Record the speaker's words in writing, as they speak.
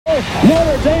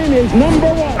Notre Dame is number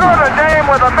one. Notre Dame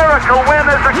with a miracle win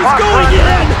as the clock runs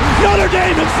out. Notre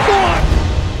Dame has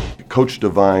scored. Coach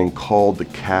Devine called the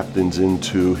captains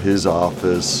into his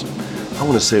office. I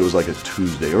want to say it was like a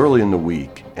Tuesday, early in the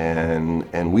week,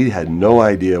 and we had no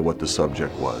idea what the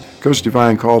subject was. Coach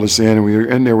Devine called us in, and we were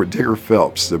in there with Digger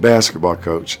Phelps, the basketball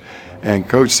coach. And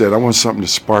Coach said, I want something to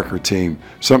spark our team,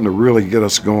 something to really get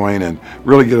us going and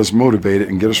really get us motivated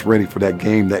and get us ready for that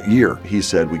game that year. He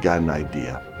said, we got an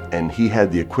idea. And he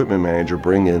had the equipment manager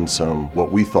bring in some,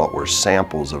 what we thought were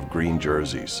samples of green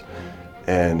jerseys.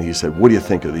 And he said, what do you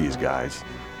think of these guys?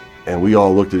 And we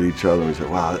all looked at each other and we said,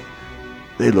 wow,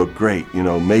 they look great. You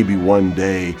know, maybe one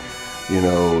day, you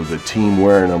know, the team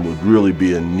wearing them would really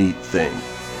be a neat thing.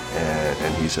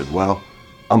 And he said, well,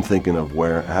 I'm thinking of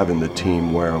having the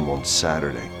team wear them on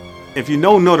Saturday. If you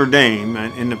know Notre Dame,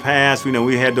 in the past, you know,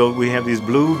 we have these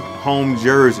blue home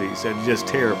jerseys that are just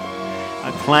terrible.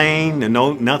 Plain,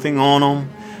 nothing on them.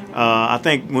 I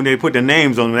think when they put the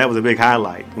names on them, that was a big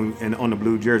highlight. On the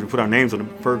blue jersey, we put our names on the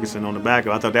Ferguson on the back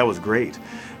of it. I thought that was great.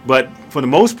 But for the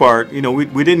most part, you know,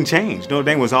 we didn't change. Notre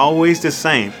Dame was always the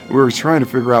same. We were trying to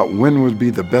figure out when would be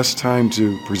the best time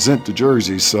to present the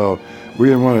jerseys, so we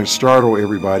didn't want to startle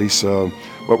everybody. So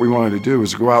what we wanted to do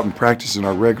was go out and practice in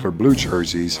our regular blue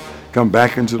jerseys, come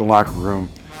back into the locker room,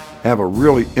 have a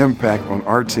really impact on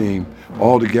our team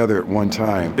all together at one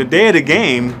time. The day of the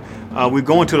game, we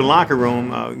go into the locker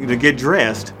room to get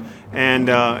dressed, and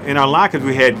in our lockers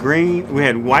we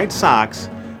had white socks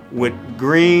with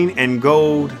green and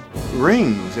gold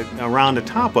rings around the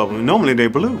top of them. Normally they're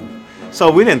blue. So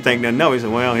we didn't think nothing of it. We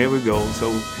said, well, here we go. So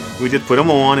we just put them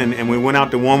on, and we went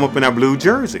out to warm up in our blue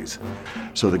jerseys.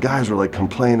 So the guys were like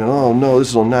complaining, oh no, this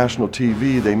is on national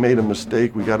TV, they made a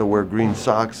mistake, we got to wear green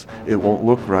socks, it won't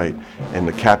look right. And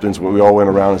the captains, we all went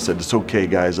around and said, it's okay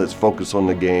guys, let's focus on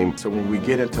the game. So when we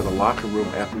get into the locker room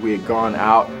after we had gone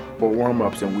out for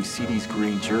warm-ups and we see these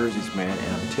green jerseys, man,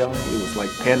 and I'm telling you, it was like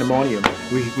pandemonium.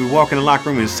 We walk in the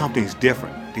locker room and something's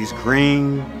different. These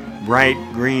bright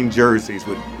green jerseys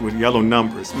with yellow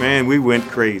numbers. Man, we went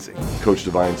crazy. Coach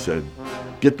Devine said,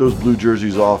 get those blue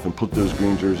jerseys off and put those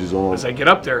green jerseys on. As I get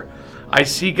up there, I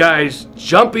see guys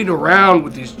jumping around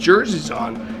with these jerseys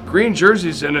on, green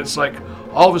jerseys, and it's like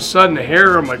all of a sudden the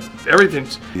hair, I'm like,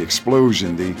 everything's... The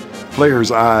explosion, the players'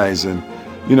 eyes, and,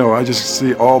 you know, I just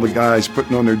see all the guys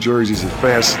putting on their jerseys as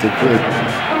fast as they could.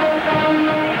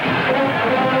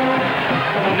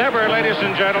 Never, ladies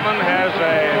and gentlemen, has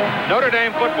a Notre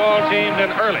Dame football team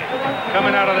been early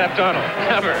coming out of that tunnel.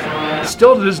 Never.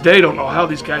 Still to this day, don't know how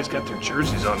these guys got their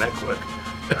jerseys on that quick.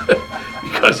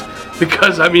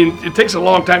 because I mean, it takes a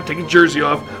long time to take a jersey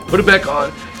off, put it back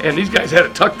on, and these guys had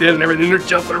it tucked in and everything. They're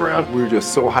jumping around. We were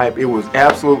just so hyped. It was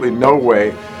absolutely no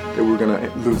way that we were going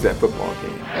to lose that football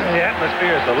game. The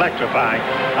atmosphere is electrifying.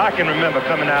 I can remember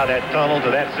coming out of that tunnel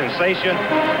to that sensation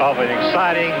of an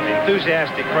exciting,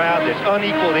 enthusiastic crowd that's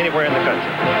unequaled anywhere in the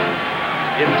country.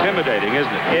 Intimidating, isn't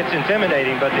it? It's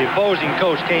intimidating, but the opposing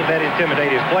coach can't let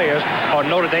intimidate his players or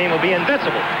Notre Dame will be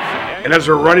invincible. And as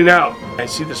we're running out, I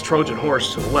see this Trojan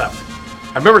horse to the left.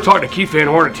 I remember talking to Keith Van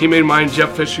Horn, a teammate of mine,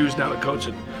 Jeff Fish, who's now the coach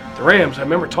at the Rams. I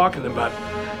remember talking to them about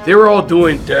it. They were all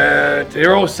doing that. They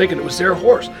were always thinking it was their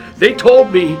horse. They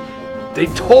told me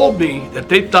that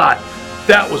they thought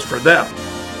that was for them.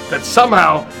 That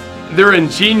somehow their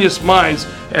ingenious minds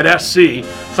at SC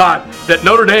thought that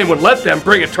Notre Dame would let them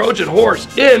bring a Trojan horse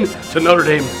in to Notre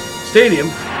Dame Stadium.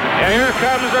 And here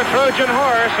comes the Trojan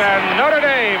horse, and Notre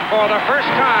Dame, for the first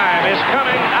time, is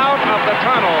coming out of the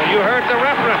tunnel. You heard the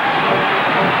reference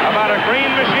about a green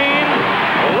machine.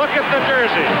 Look at the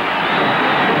jersey.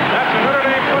 That's a Notre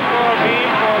Dame football team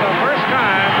for the first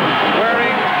time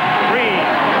wearing green.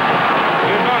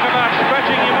 You talk about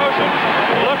stretching emotions,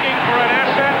 looking for an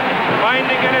asset,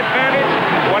 finding an advantage,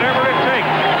 whatever it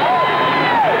takes.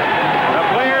 The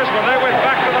players, when they went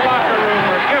back to the locker room,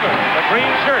 were given the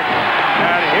green shirt.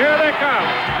 And here they come.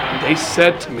 They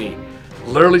said to me,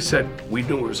 literally said, we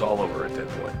knew it was all over at that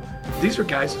point. These are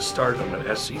guys that started on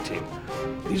an SC team.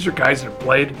 These are guys that have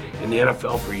played in the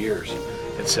NFL for years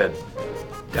and said,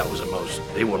 that was the most.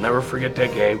 They will never forget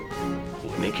that game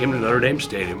when they came to Notre Dame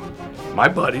Stadium. My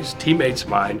buddies, teammates of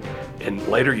mine in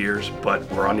later years, but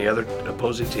were on the other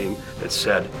opposing team that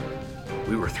said,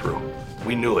 we were through.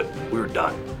 We knew it. We were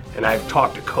done. And I've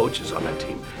talked to coaches on that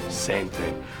team, same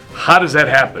thing. How does that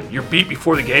happen? You're beat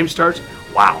before the game starts?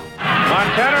 Wow.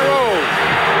 Montana rolls.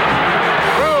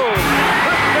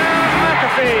 Touchdown,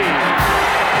 McAfee.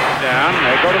 Down.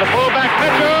 They go to the fullback.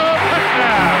 Mitchell.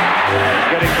 Touchdown. He's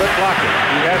getting good blocking.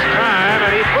 He has time,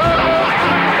 and he throws.